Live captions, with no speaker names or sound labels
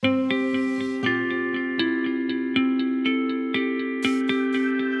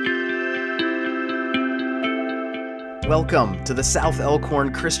Welcome to the South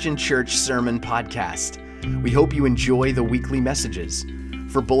Elkhorn Christian Church Sermon Podcast. We hope you enjoy the weekly messages.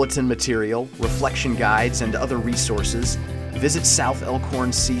 For bulletin material, reflection guides, and other resources, visit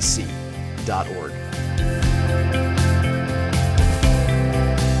southelkhorncc.org.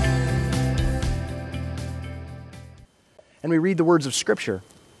 And we read the words of Scripture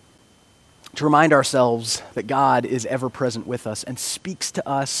to remind ourselves that God is ever present with us and speaks to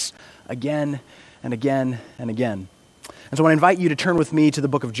us again and again and again. And so I want to invite you to turn with me to the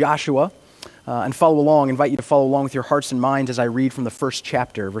book of Joshua and follow along. I invite you to follow along with your hearts and minds as I read from the first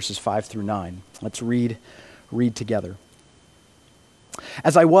chapter, verses 5 through 9. Let's read together.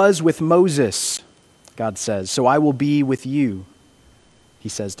 As I was with Moses, God says, so I will be with you, he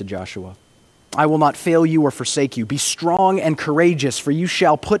says to Joshua. I will not fail you or forsake you. Be strong and courageous, for you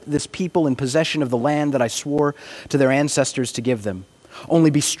shall put this people in possession of the land that I swore to their ancestors to give them. Only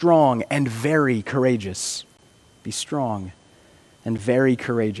be strong and very courageous. Be strong and very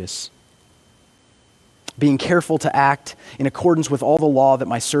courageous, being careful to act in accordance with all the law that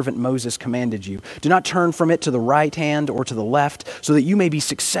my servant Moses commanded you. Do not turn from it to the right hand or to the left, so that you may be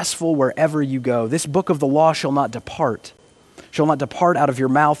successful wherever you go. This book of the law shall not depart out of your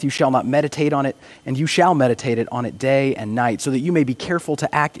mouth. You shall not meditate on it, and you shall meditate on it day and night, so that you may be careful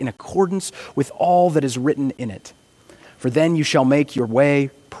to act in accordance with all that is written in it. For then you shall make your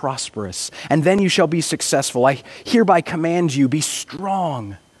way prosperous, and then you shall be successful. I hereby command you, be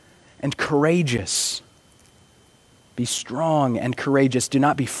strong and courageous. Be strong and courageous. Do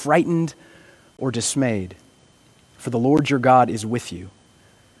not be frightened or dismayed, for the Lord your God is with you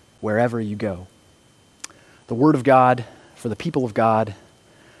wherever you go. The word of God for the people of God.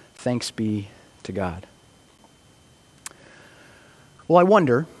 Thanks be to God. Well, I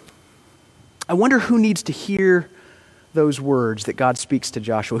wonder who needs to hear those words that God speaks to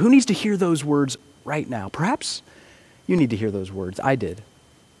Joshua. Who needs to hear those words right now? Perhaps you need to hear those words. I did.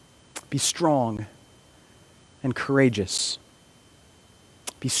 Be strong and courageous.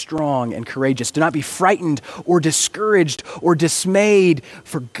 Be strong and courageous. Do not be frightened or discouraged or dismayed,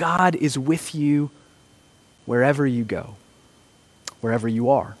 for God is with you wherever you go, wherever you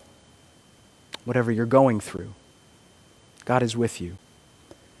are, whatever you're going through. God is with you.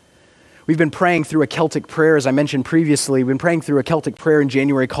 We've been praying through a Celtic prayer, as I mentioned previously. We've been praying through a Celtic prayer in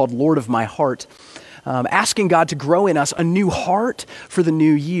January called Lord of My Heart, asking God to grow in us a new heart for the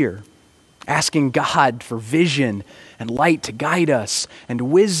new year, asking God for vision and light to guide us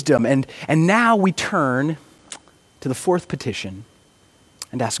and wisdom. And now we turn to the fourth petition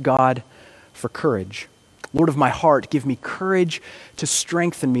and ask God for courage. Lord of my heart, give me courage to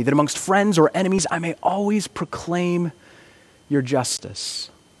strengthen me, that amongst friends or enemies I may always proclaim your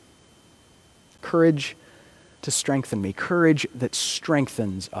justice. Courage to strengthen me, courage that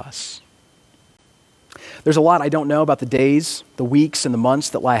strengthens us. There's a lot I don't know about the days, the weeks, and the months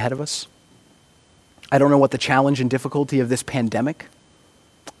that lie ahead of us. I don't know what the challenge and difficulty of this pandemic,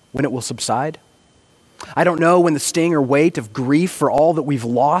 when it will subside. I don't know when the sting or weight of grief for all that we've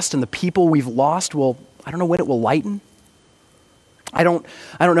lost and the people we've lost I don't know when it will lighten. I don't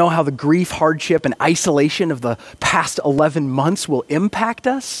know how the grief, hardship, and isolation of the past 11 months will impact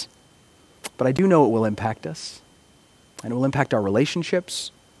us. But I do know it will impact us, and it will impact our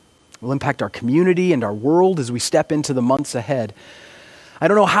relationships, it will impact our community and our world as we step into the months ahead. I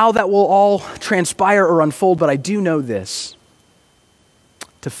don't know how that will all transpire or unfold, but I do know this.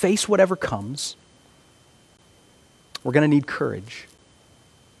 To face whatever comes, we're going to need courage.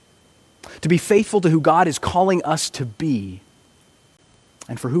 To be faithful to who God is calling us to be,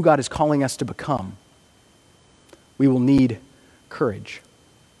 and for who God is calling us to become, we will need courage.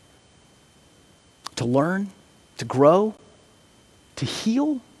 To learn, to grow, to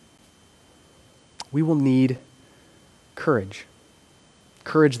heal, we will need courage.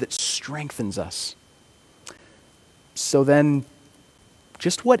 Courage that strengthens us. So then,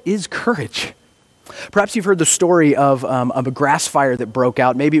 just what is courage? Perhaps you've heard the story of a grass fire that broke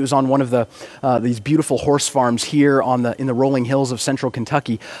out. Maybe it was on one of these beautiful horse farms here in the rolling hills of central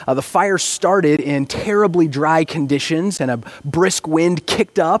Kentucky. The fire started in terribly dry conditions, and a brisk wind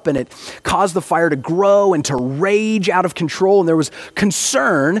kicked up, and it caused the fire to grow and to rage out of control. And there was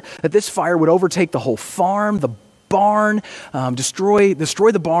concern that this fire would overtake the whole farm, the barn, destroy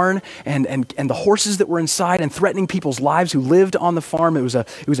the barn and the horses that were inside, and threatening people's lives who lived on the farm. It was a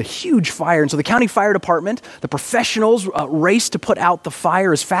huge fire, and so the county fire department, the professionals, raced to put out the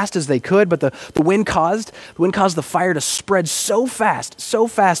fire as fast as they could. But the wind caused the fire to spread so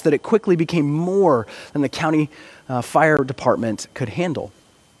fast that it quickly became more than the county fire department could handle.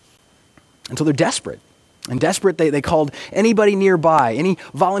 And so they're desperate. And desperate, they called anybody nearby, any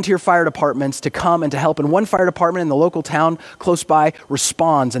volunteer fire departments to come and to help. And one fire department in the local town close by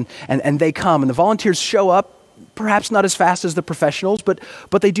responds, and they come. And the volunteers show up, perhaps not as fast as the professionals, but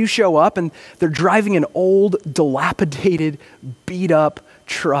they do show up, and they're driving an old, dilapidated, beat-up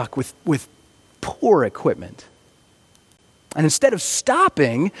truck with poor equipment. And instead of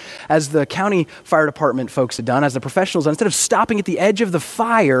stopping, as the county fire department folks had done, as the professionals, instead of stopping at the edge of the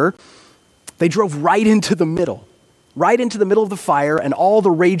fire, they drove right into the middle of the fire and all the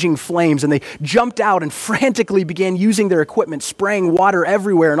raging flames, and they jumped out and frantically began using their equipment, spraying water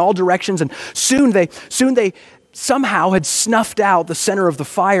everywhere in all directions, and soon they somehow had snuffed out the center of the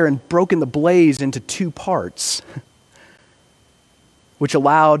fire and broken the blaze into two parts, which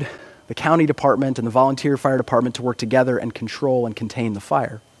allowed the county department and the volunteer fire department to work together and control and contain the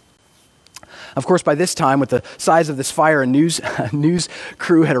fire. Of course, by this time, with the size of this fire, a news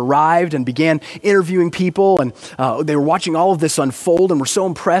crew had arrived and began interviewing people, and they were watching all of this unfold and were so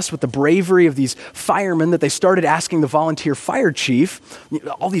impressed with the bravery of these firemen that they started asking the volunteer fire chief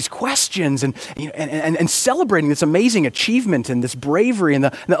all these questions and celebrating this amazing achievement and this bravery. And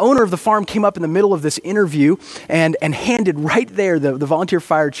the owner of the farm came up in the middle of this interview and handed right there, the volunteer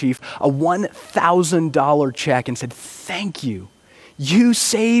fire chief, a $1,000 check and said, "Thank you. You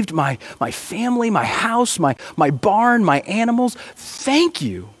saved my family, my house, my barn, my animals. Thank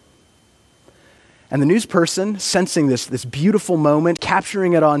you." And the news person, sensing this beautiful moment,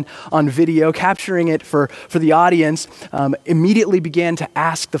 capturing it on video, capturing it for the audience, immediately began to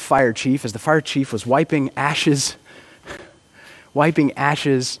ask the fire chief, as the fire chief was wiping ashes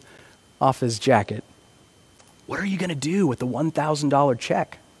off his jacket, "What are you going to do with the $1,000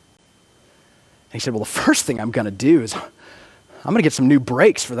 check?" And he said, "Well, the first thing I'm going to do is I'm going to get some new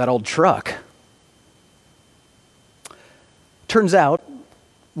brakes for that old truck." Turns out,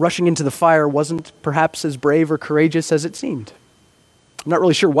 rushing into the fire wasn't perhaps as brave or courageous as it seemed. I'm not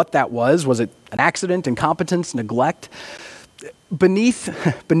really sure what that was. Was it an accident, incompetence, neglect? Beneath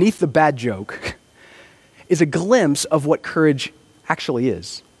the bad joke is a glimpse of what courage actually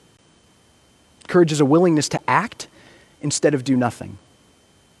is. Courage is a willingness to act instead of do nothing.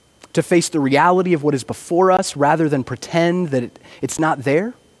 To face the reality of what is before us rather than pretend that it's not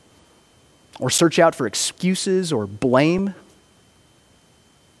there, or search out for excuses or blame.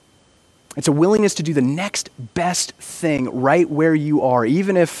 It's a willingness to do the next best thing right where you are,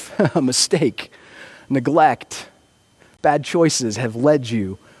 even if a mistake, neglect, bad choices have led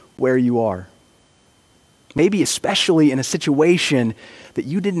you where you are. Maybe especially in a situation that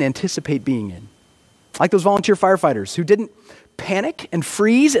you didn't anticipate being in. Like those volunteer firefighters who didn't panic and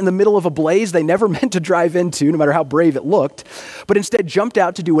freeze in the middle of a blaze they never meant to drive into, no matter how brave it looked, but instead jumped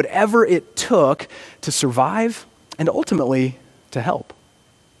out to do whatever it took to survive and ultimately to help.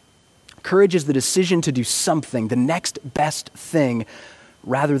 Courage is the decision to do something, the next best thing,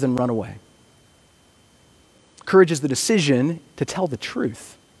 rather than run away. Courage is the decision to tell the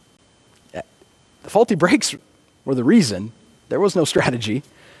truth. The faulty brakes were the reason. There was no strategy.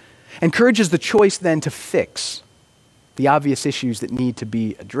 And courage is the choice then to fix the obvious issues that need to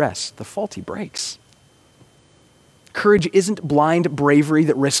be addressed, the faulty brakes. Courage isn't blind bravery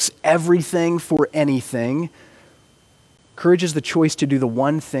that risks everything for anything. Courage is the choice to do the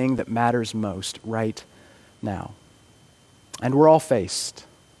one thing that matters most right now. And we're all faced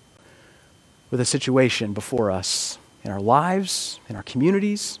with a situation before us in our lives, in our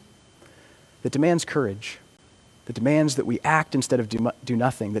communities, that demands courage, that demands that we act instead of do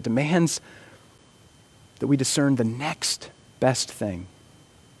nothing, that demands that we discern the next best thing.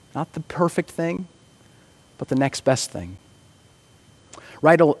 Not the perfect thing, but the next best thing.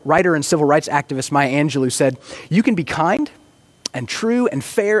 Writer and civil rights activist Maya Angelou said, "You can be kind and true and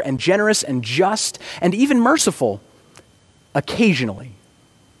fair and generous and just and even merciful occasionally.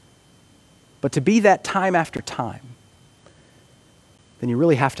 But to be that time after time, then you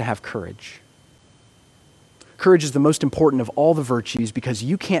really have to have courage." Courage is the most important of all the virtues because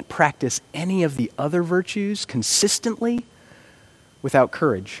you can't practice any of the other virtues consistently without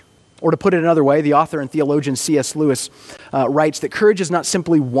courage. Or to put it another way, the author and theologian C.S. Lewis writes that courage is not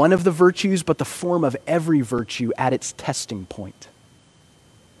simply one of the virtues, but the form of every virtue at its testing point.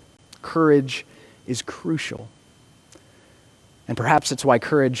 Courage is crucial. And perhaps it's why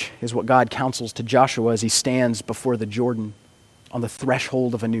courage is what God counsels to Joshua as he stands before the Jordan on the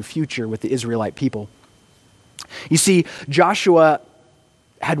threshold of a new future with the Israelite people. You see, Joshua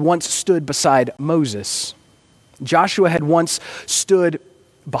had once stood beside Moses. Joshua had once stood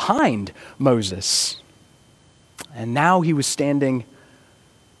behind Moses. And now he was standing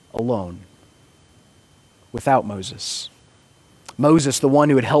alone, without Moses. Moses, the one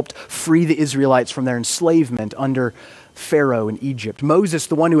who had helped free the Israelites from their enslavement under Pharaoh in Egypt. Moses,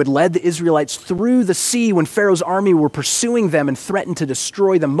 the one who had led the Israelites through the sea when Pharaoh's army were pursuing them and threatened to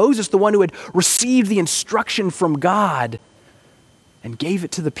destroy them. Moses, the one who had received the instruction from God and gave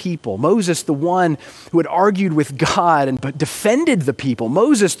it to the people. Moses, the one who had argued with God but defended the people.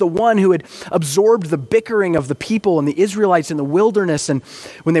 Moses, the one who had absorbed the bickering of the people and the Israelites in the wilderness and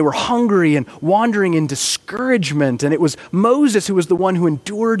when they were hungry and wandering in discouragement. And it was Moses who was the one who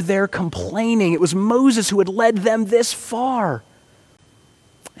endured their complaining. It was Moses who had led them this far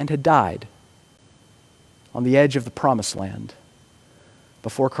and had died on the edge of the promised land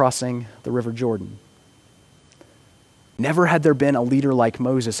before crossing the river Jordan. Never had there been a leader like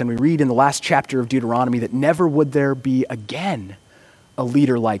Moses, and we read in the last chapter of Deuteronomy that never would there be again a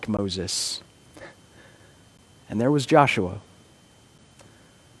leader like Moses. And there was Joshua,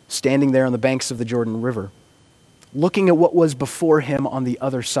 standing there on the banks of the Jordan River, looking at what was before him on the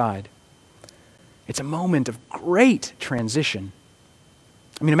other side. It's a moment of great transition.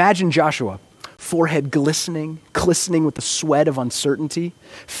 I mean, imagine Joshua, forehead glistening with the sweat of uncertainty,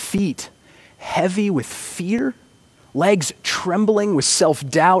 feet heavy with fear, legs trembling with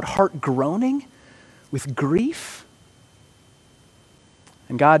self-doubt, heart groaning with grief.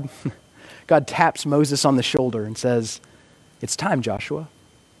 And God taps Moses on the shoulder and says, "It's time, Joshua.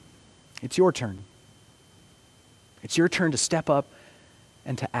 It's your turn. It's your turn to step up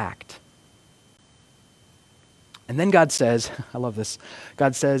and to act." And then God says, I love this,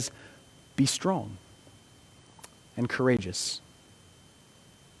 God says, "Be strong and courageous."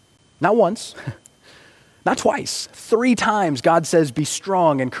 Not once, not twice, 3 times God says, "Be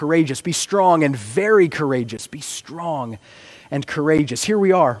strong and courageous, be strong and very courageous, be strong and courageous." Here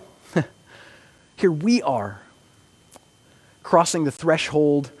we are. Here we are, crossing the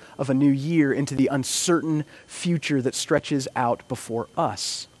threshold of a new year into the uncertain future that stretches out before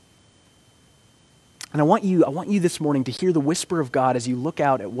us. And I want you this morning to hear the whisper of God as you look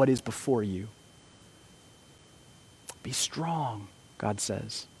out at what is before you. Be strong, God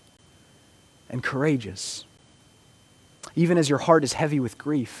says, and courageous. Even as your heart is heavy with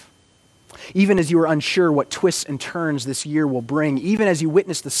grief, even as you are unsure what twists and turns this year will bring, even as you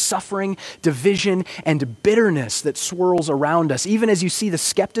witness the suffering, division, and bitterness that swirls around us, even as you see the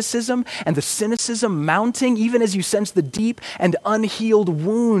skepticism and the cynicism mounting, even as you sense the deep and unhealed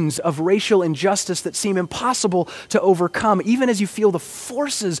wounds of racial injustice that seem impossible to overcome, even as you feel the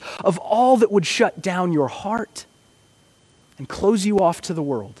forces of all that would shut down your heart and close you off to the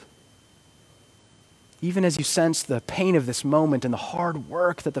world. Even as you sense the pain of this moment and the hard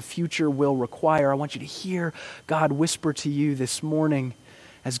work that the future will require, I want you to hear God whisper to you this morning,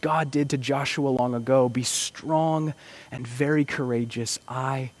 as God did to Joshua long ago, "Be strong and very courageous.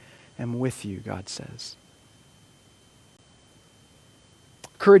 I am with you," God says.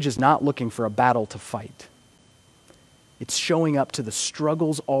 Courage is not looking for a battle to fight. It's showing up to the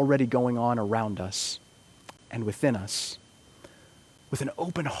struggles already going on around us and within us with an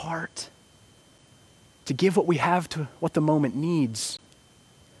open heart, to give what we have to what the moment needs,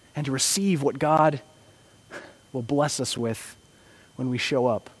 and to receive what God will bless us with when we show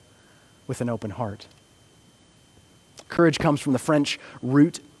up with an open heart. Courage comes from the French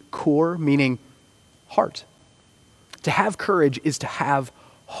root cœur, meaning heart. To have courage is to have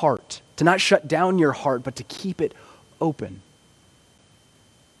heart, to not shut down your heart, but to keep it open.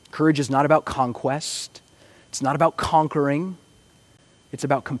 Courage is not about conquest. It's not about conquering. It's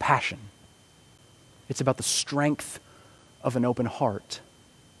about compassion. It's about the strength of an open heart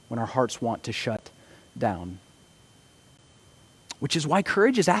when our hearts want to shut down. Which is why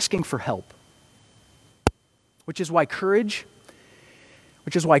courage is asking for help. Which is why courage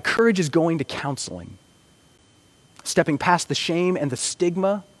is going to counseling. Stepping past the shame and the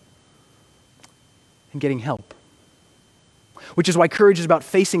stigma and getting help. Which is why courage is about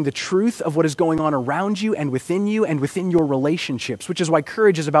facing the truth of what is going on around you and within your relationships. Which is why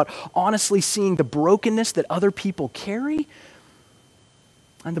courage is about honestly seeing the brokenness that other people carry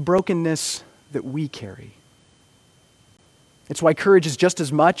and the brokenness that we carry. It's why courage is just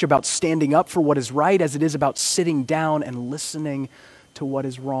as much about standing up for what is right as it is about sitting down and listening to what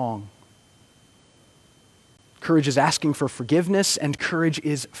is wrong. Courage is asking for forgiveness, and courage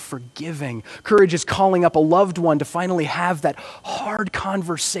is forgiving. Courage is calling up a loved one to finally have that hard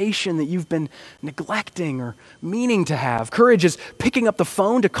conversation that you've been neglecting or meaning to have. Courage is picking up the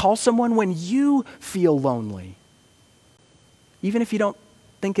phone to call someone when you feel lonely, even if you don't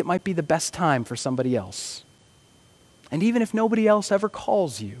think it might be the best time for somebody else. And even if nobody else ever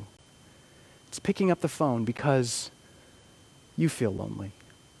calls you, it's picking up the phone because you feel lonely.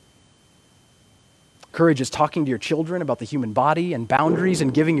 Courage is talking to your children about the human body and boundaries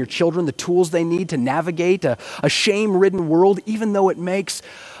and giving your children the tools they need to navigate a shame-ridden world, even though it makes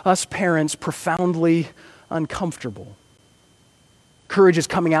us parents profoundly uncomfortable. Courage is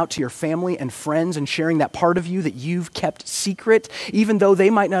coming out to your family and friends and sharing that part of you that you've kept secret, even though they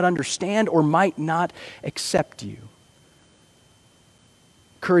might not understand or might not accept you.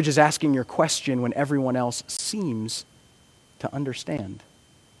 Courage is asking your question when everyone else seems to understand.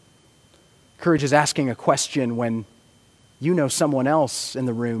 Courage is asking a question when you know someone else in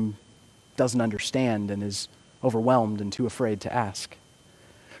the room doesn't understand and is overwhelmed and too afraid to ask.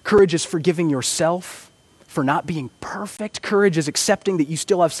 Courage is forgiving yourself for not being perfect. Courage is accepting that you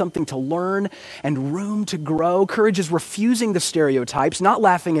still have something to learn and room to grow. Courage is refusing the stereotypes, not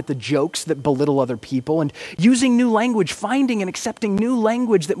laughing at the jokes that belittle other people, and using new language, finding and accepting new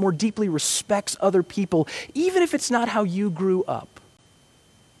language that more deeply respects other people, even if it's not how you grew up.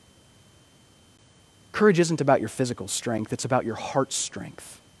 Courage isn't about your physical strength, it's about your heart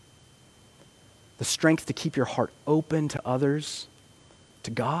strength. The strength to keep your heart open to others,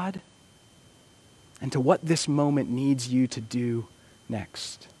 to God, and to what this moment needs you to do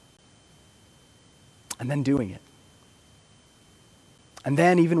next. And then doing it. And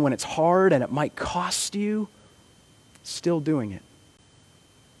then even when it's hard and it might cost you, still doing it.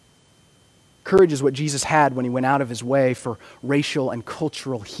 Courage is what Jesus had when he went out of his way for racial and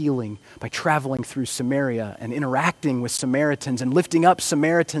cultural healing by traveling through Samaria and interacting with Samaritans and lifting up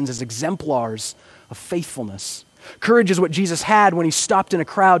Samaritans as exemplars of faithfulness. Courage is what Jesus had when he stopped in a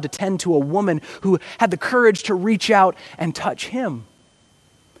crowd to tend to a woman who had the courage to reach out and touch him.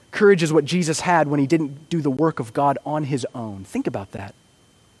 Courage is what Jesus had when he didn't do the work of God on his own. Think about that.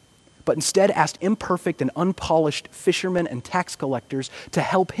 But instead asked imperfect and unpolished fishermen and tax collectors to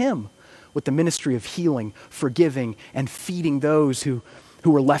help him with the ministry of healing, forgiving, and feeding those who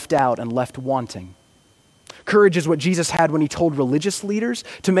were left out and left wanting. Courage is what Jesus had when he told religious leaders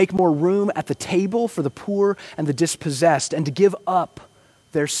to make more room at the table for the poor and the dispossessed and to give up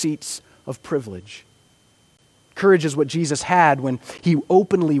their seats of privilege. Courage is what Jesus had when he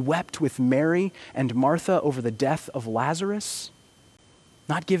openly wept with Mary and Martha over the death of Lazarus,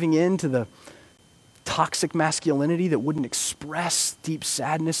 not giving in to the toxic masculinity that wouldn't express deep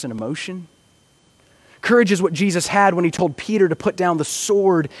sadness and emotion. Courage is what Jesus had when he told Peter to put down the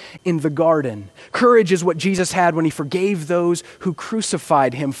sword in the garden. Courage is what Jesus had when he forgave those who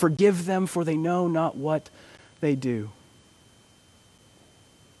crucified him. Forgive them, for they know not what they do.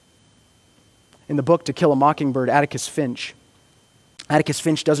 In the book To Kill a Mockingbird, Atticus Finch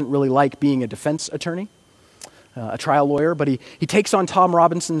doesn't really like being a defense attorney, a trial lawyer, but he takes on Tom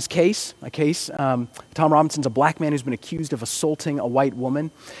Robinson's case. Tom Robinson's a black man who's been accused of assaulting a white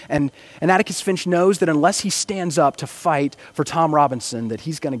woman. And Atticus Finch knows that unless he stands up to fight for Tom Robinson, that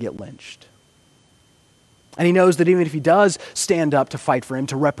he's going to get lynched. And he knows that even if he does stand up to fight for him,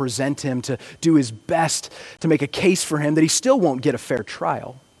 to represent him, to do his best to make a case for him, that he still won't get a fair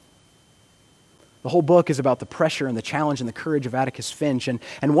trial. The whole book is about the pressure and the challenge and the courage of Atticus Finch. And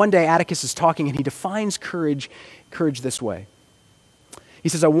one day Atticus is talking and he defines courage this way. He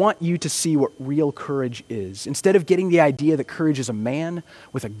says, I want you to see what real courage is, instead of getting the idea that courage is a man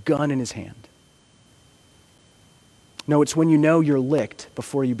with a gun in his hand. No, it's when you know you're licked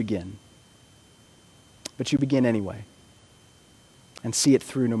before you begin. But you begin anyway and see it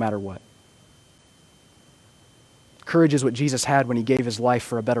through no matter what. Courage is what Jesus had when he gave his life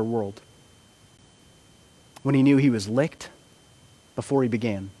for a better world. When he knew he was licked before he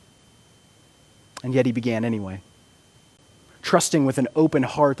began. And yet he began anyway. Trusting with an open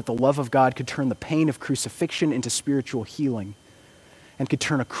heart that the love of God could turn the pain of crucifixion into spiritual healing and could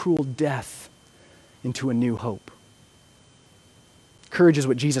turn a cruel death into a new hope. Courage is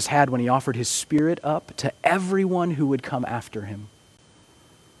what Jesus had when he offered his Spirit up to everyone who would come after him.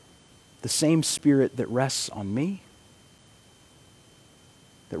 The same Spirit that rests on me,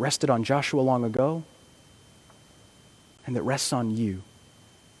 that rested on Joshua long ago, and that rests on you,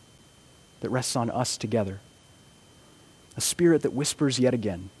 that rests on us together. A Spirit that whispers yet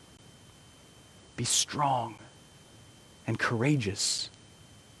again, be strong and courageous,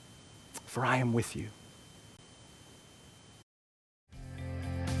 for I am with you.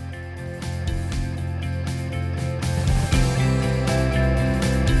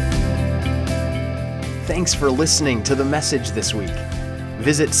 Thanks for listening to the message this week.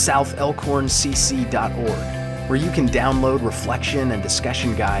 Visit southelkhorncc.org. where you can download reflection and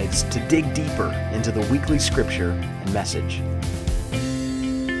discussion guides to dig deeper into the weekly scripture and message.